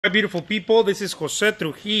Hi, beautiful people. This is Jose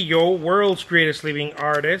Trujillo, world's greatest living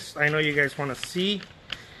artist. I know you guys want to see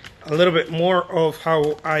a little bit more of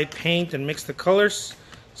how I paint and mix the colors.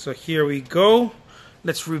 So here we go.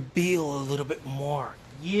 Let's reveal a little bit more.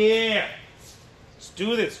 Yeah! Let's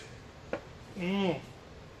do this.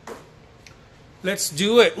 Let's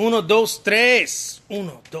do it. Uno, dos, tres.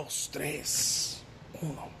 Uno, dos, tres.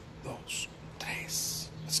 Uno, dos, tres.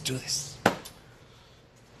 Let's do this.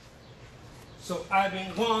 So I've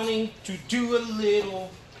been wanting to do a little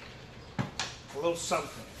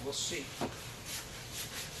something. We'll see.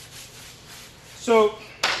 So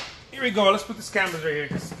here we go. Let's put this canvas right here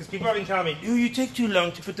because people have been telling me, "Do you take too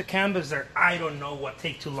long to put the canvas there?" I don't know what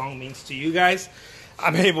take too long means to you guys.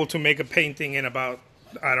 I'm able to make a painting in about,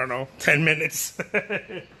 I don't know, 10 minutes.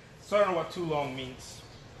 So I don't know what too long means.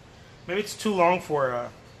 Maybe it's too long for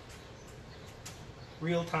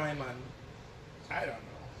real time on, I don't know,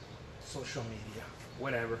 social media,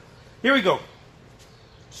 whatever. Here we go.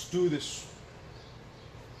 Let's do this.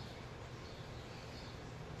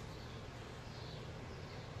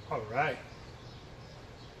 All right.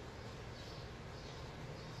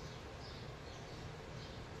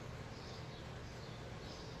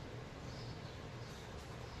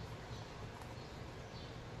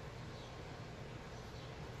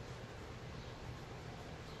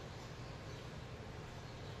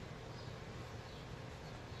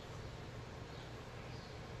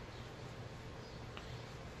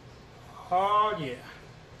 Oh, yeah.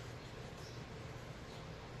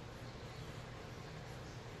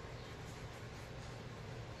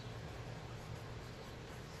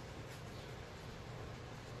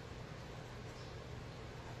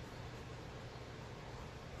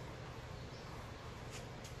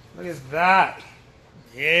 Look at that.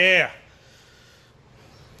 Yeah.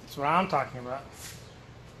 That's what I'm talking about.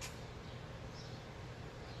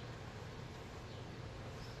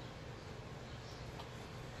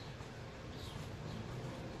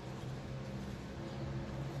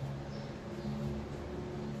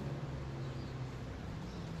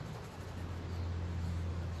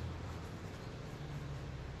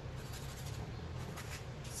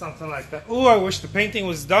 Something like that. Ooh, I wish the painting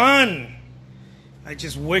was done. I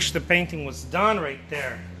just wish the painting was done right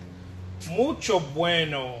there. Mucho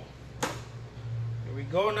bueno. Here we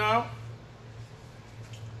go now.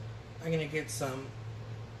 I'm gonna get some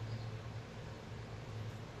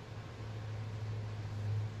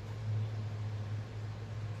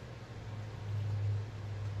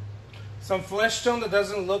flesh tone that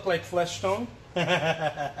doesn't look like flesh tone.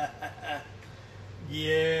 Yeah,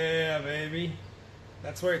 baby.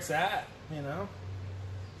 That's where it's at, you know?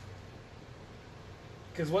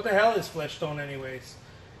 Because what the hell is flesh tone anyways?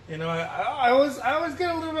 You know, I always get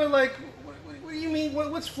a little bit like, what do you mean?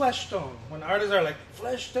 What's flesh tone? When artists are like,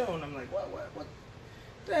 flesh tone, I'm like, what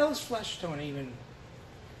the hell is flesh tone even?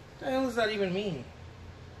 What the hell does that even mean?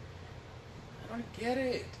 I don't get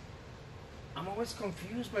it. I'm always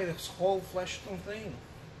confused by this whole flesh tone thing.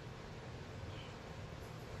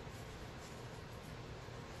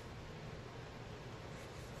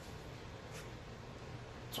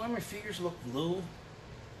 That's why my figures look blue.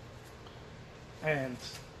 And, I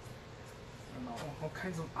don't know, all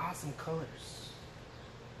kinds of awesome colors.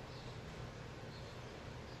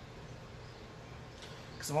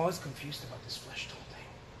 Because I'm always confused about this flesh tone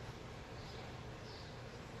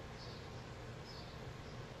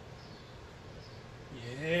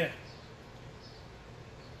thing. Yeah.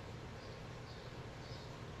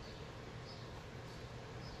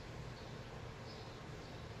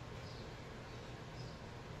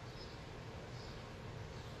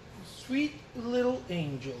 Sweet little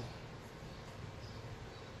angel.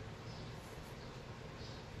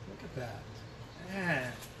 Look at that.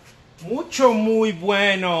 Yeah. Mucho muy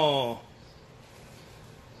bueno.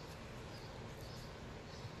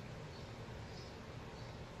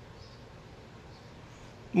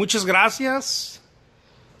 Muchas gracias.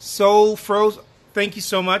 Soul Froze. Thank you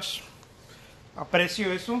so much.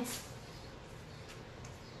 Aprecio eso.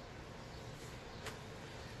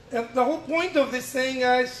 The whole point of this thing,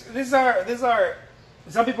 guys, these are.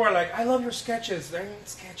 Some people are like, I love your sketches. They're not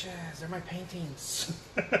sketches. They're my paintings.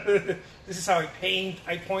 This is how I paint.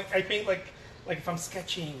 I paint like if I'm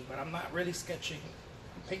sketching, but I'm not really sketching.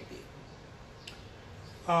 I'm painting.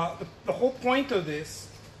 The whole point of this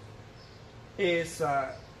is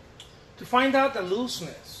to find out the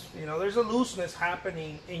looseness. You know, there's a looseness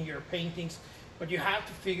happening in your paintings, but you have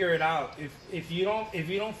to figure it out. If you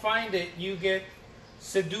don't find it, you get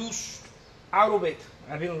seduced out of it.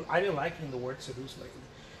 I've been liking the word seduced lately.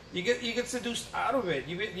 You get seduced out of it.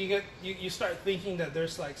 You start thinking that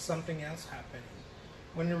there's like something else happening,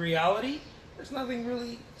 when in reality There's nothing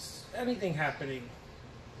really, anything happening.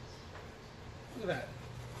 Look at that.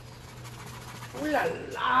 Ooh la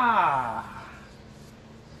la.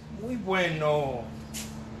 Muy bueno.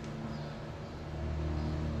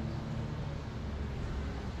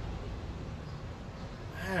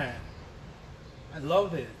 Man, I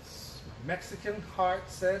love this. My Mexican heart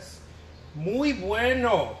says, muy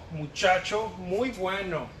bueno, muchacho, muy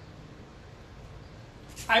bueno.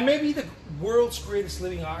 I may be the world's greatest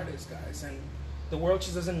living artist, guys, and the world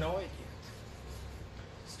just doesn't know it yet.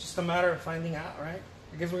 It's just a matter of finding out, right?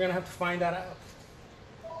 I guess we're going to have to find that out.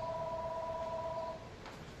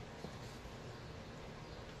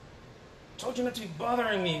 I told you not to be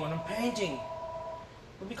bothering me when I'm painting.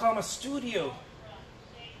 Let me call my studio.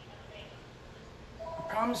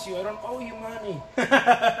 I promise you, I don't owe you money.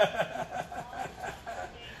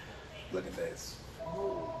 Look at this.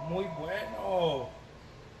 Ooh, muy bueno.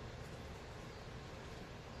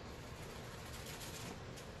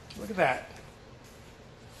 Look at that.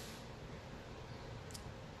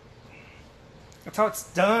 That's how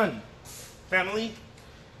it's done. Family,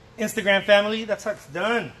 Instagram family, that's how it's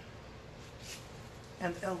done.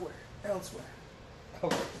 And elsewhere.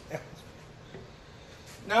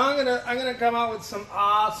 Now I'm gonna come out with some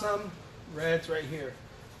awesome reds right here,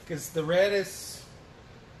 because the red is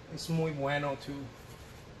muy bueno too.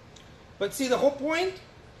 But see, the whole point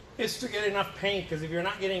is to get enough paint, because if you're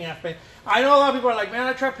not getting enough paint, I know a lot of people are like, man,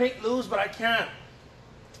 I try to paint loose, but I can't.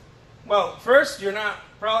 Well, first, you're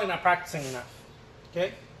probably not practicing enough,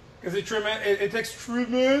 okay? Because it takes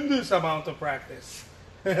tremendous amount of practice.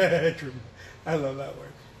 I love that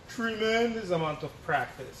word. Tremendous amount of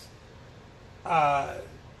practice. Not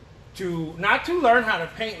to learn how to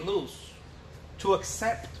paint loose, to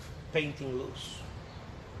accept painting loose.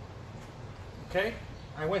 Okay?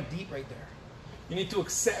 I went deep right there. You need to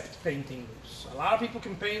accept painting loose. A lot of people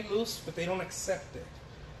can paint loose, but they don't accept it.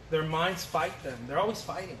 Their minds fight them. They're always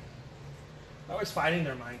fighting. They're always fighting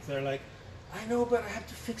their minds. They're like, I know, but I have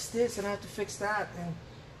to fix this and I have to fix that,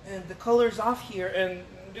 and the color's off here, and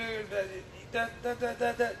dude,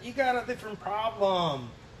 that you got a different problem.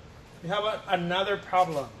 You have another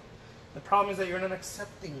problem. The problem is that you're not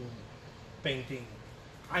accepting painting.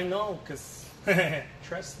 I know, because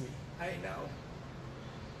trust me, I know.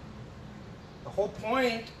 The whole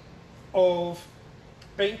point of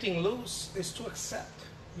painting loose is to accept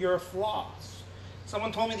your flaws.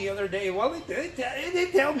 Someone told me the other day, well, they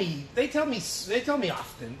tell me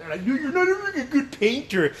often. They're like, you're not even a good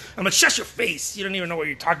painter. I'm like, shut your face. You don't even know what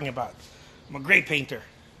you're talking about. I'm a great painter.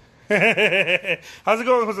 How's it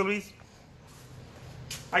going, Jose Luis?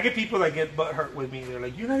 I get people that get butthurt with me. They're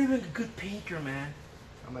like, you're not even a good painter, man.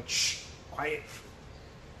 I'm like, shh, quiet.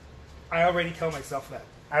 I already tell myself that.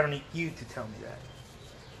 I don't need you to tell me that.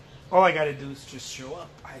 All I gotta do is just show up.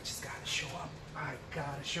 I just gotta show up. I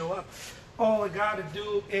gotta show up. All I gotta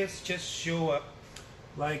do is just show up.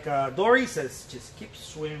 Like Dory says, just keep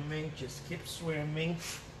swimming, just keep swimming.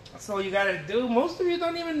 That's all you gotta do. Most of you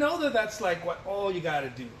don't even know that that's like what all you gotta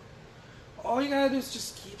do. All you gotta do is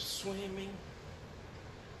just keep swimming.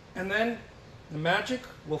 And then the magic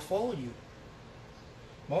will follow you.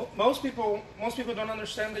 Most people don't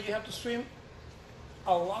understand that you have to swim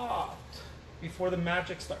a lot before the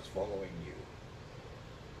magic starts following you.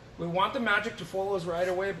 We want the magic to follow us right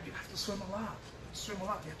away, but you have to swim a lot. Swim a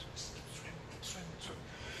lot. You have to just keep swimming.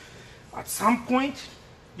 At some point,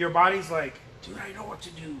 your body's like, dude, I know what to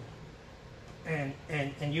do. And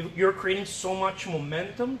you're creating so much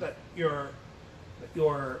momentum that your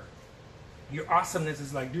awesomeness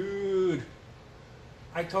is like, dude,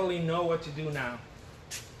 I totally know what to do now.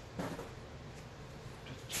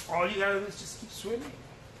 All you gotta do is just keep swimming.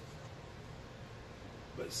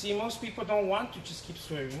 But see, most people don't want to just keep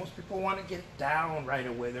swimming. Most people want to get it down right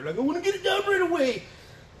away. They're like, I want to get it down right away. You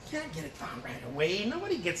can't get it down right away.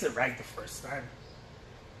 Nobody gets it right the first time.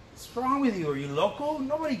 What's wrong with you? Are you local?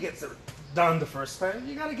 Nobody gets it done the first time.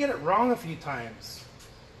 You gotta get it wrong a few times.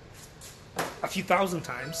 A few thousand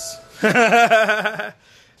times.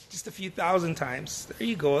 Just a few thousand times. There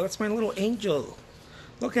you go. That's my little angel.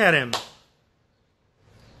 Look at him.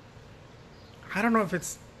 I don't know if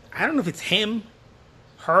it's him,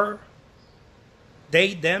 her,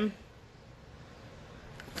 they, them.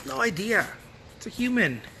 No idea. It's a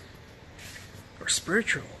human. Or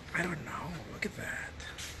spiritual. I don't know. Look at that.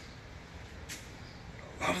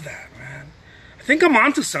 Love that, man. I think I'm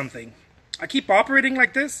onto something. I keep operating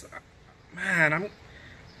like this. Man,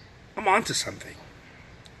 I'm onto something.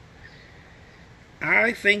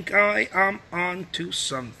 I think I am onto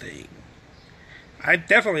something. I've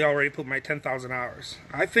definitely already put my 10,000 hours.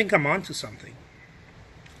 I think I'm onto something.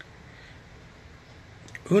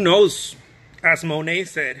 Who knows as Monet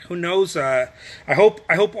said. Who knows? I hope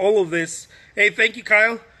all of this. Hey, thank you,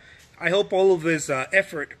 Kyle. I hope all of this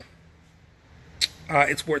effort,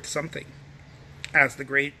 it's worth something, as the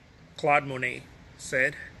great Claude Monet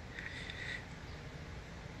said.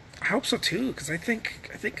 I hope so too, because I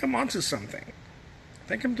think I'm onto something. I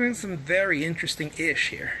think I'm doing some very interesting ish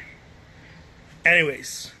here.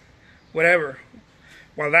 Anyways, whatever.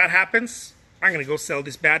 While that happens, I'm gonna go sell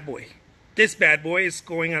this bad boy. This bad boy is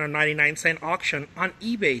going on a 99-cent auction on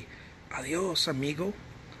eBay. Adios, amigo.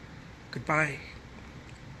 Goodbye.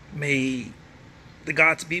 May the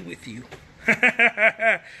gods be with you.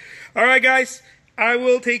 All right, guys. I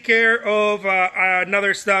will take care of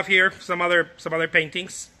another stuff here, some other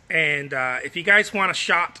paintings. And if you guys want a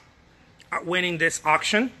shot at winning this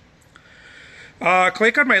auction,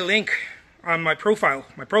 click on my link on my profile.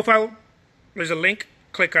 My profile, there's a link.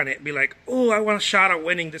 Click on it. Be like, oh, I want a shot at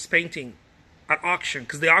winning this painting at auction,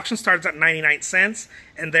 because the auction starts at 99 cents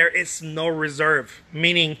and there is no reserve,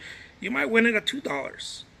 meaning you might win it at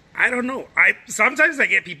 $2. I don't know. Sometimes I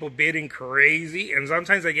get people bidding crazy, and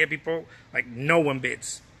sometimes I get people like no one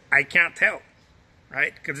bids. I can't tell,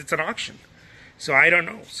 right? Because it's an auction. So I don't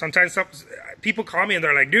know. Sometimes people call me and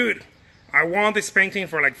they're like, dude, I want this painting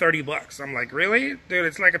for like $30. I'm like, really? Dude,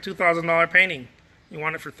 it's like a $2,000 painting. You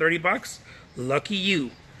want it for $30? Lucky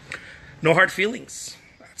you. No hard feelings.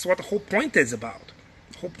 That's what the whole point is about.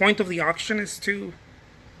 The whole point of the auction is to,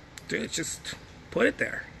 dude, just put it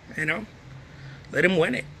there, you know? Let him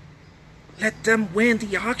win it. Let them win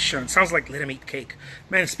the auction. Sounds like let him eat cake.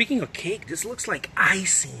 Man, speaking of cake, this looks like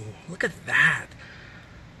icing. Look at that.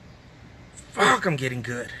 Fuck, I'm getting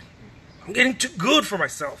good. I'm getting too good for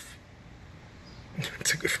myself.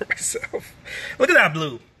 Too good for myself. Look at that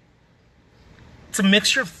blue. It's a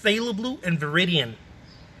mixture of phthalo blue and viridian.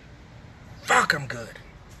 Fuck, I'm good.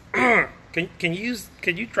 Can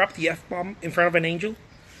you drop the F-bomb in front of an angel?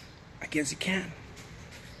 I guess you can.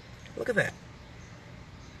 Look at that.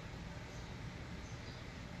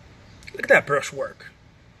 Look at that brushwork.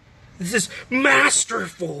 This is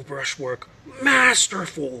masterful brushwork.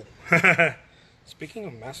 Masterful. Speaking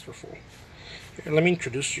of masterful, here, let me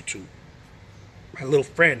introduce you to my little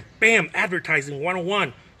friend. Bam! Advertising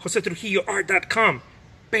 101. JoseTrujilloArt.com.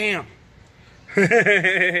 Bam!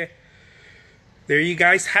 There you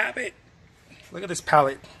guys have it. Look at this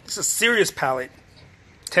palette. This is a serious palette.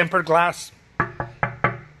 Tempered glass.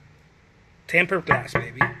 Tempered glass,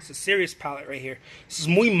 baby. It's a serious palette right here. This is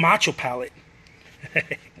muy macho palette.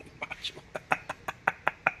 Macho.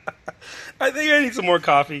 I think I need some more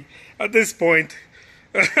coffee at this point.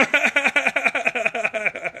 Look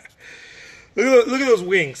at those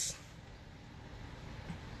wings.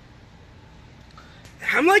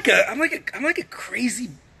 I'm like a crazy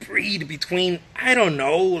breed between, I don't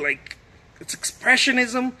know, like it's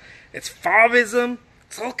expressionism, it's Fauvism,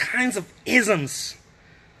 it's all kinds of isms.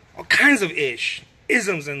 All kinds of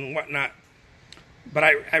isms and whatnot. But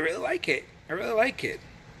I really like it. I really like it.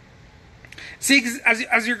 See,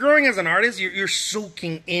 as you're growing as an artist, you're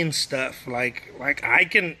soaking in stuff. Like I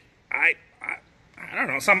don't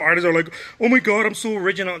know. Some artists are like, oh my god, I'm so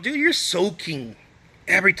original. Dude, you're soaking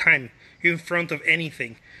every time you're in front of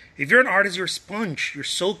anything. If you're an artist, you're a sponge. You're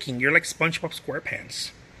soaking. You're like SpongeBob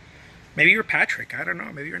SquarePants. Maybe you're Patrick. I don't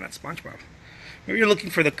know. Maybe you're not SpongeBob. Maybe you're looking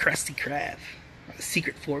for the Krusty Krab. The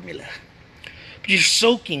secret formula. But you're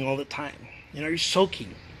soaking all the time. You know, you're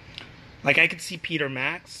soaking. Like I could see Peter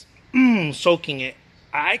Max soaking it.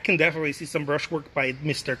 I can definitely see some brushwork by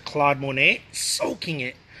Mr. Claude Monet soaking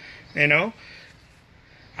it. You know?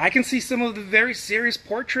 I can see some of the very serious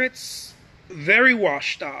portraits very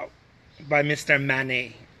washed out by Mr.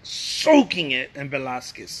 Manet. Soaking it, and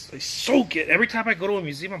Velasquez. I soak it. Every time I go to a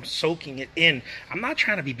museum, I'm soaking it in. I'm not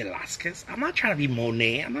trying to be Velasquez. I'm not trying to be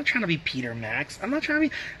Monet. I'm not trying to be Peter Max. I'm trying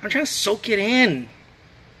to soak it in.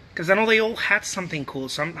 Because I know they all had something cool.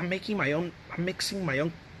 So I'm making my own, I'm mixing my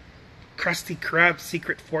own Krusty Krab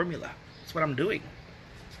secret formula. That's what I'm doing.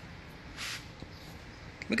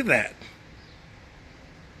 Look at that.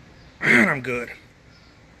 Man, I'm good.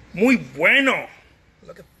 Muy bueno.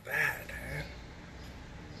 Look at that.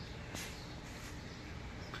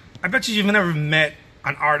 I bet you've never met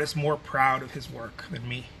an artist more proud of his work than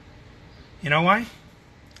me. You know why?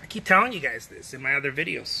 I keep telling you guys this in my other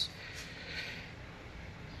videos.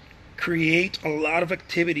 Create a lot of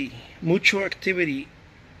activity, mucho activity,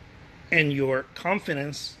 and your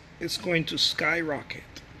confidence is going to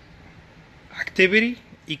skyrocket. Activity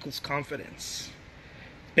equals confidence.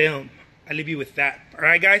 Boom. I leave you with that.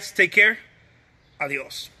 Alright guys, take care.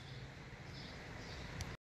 Adios.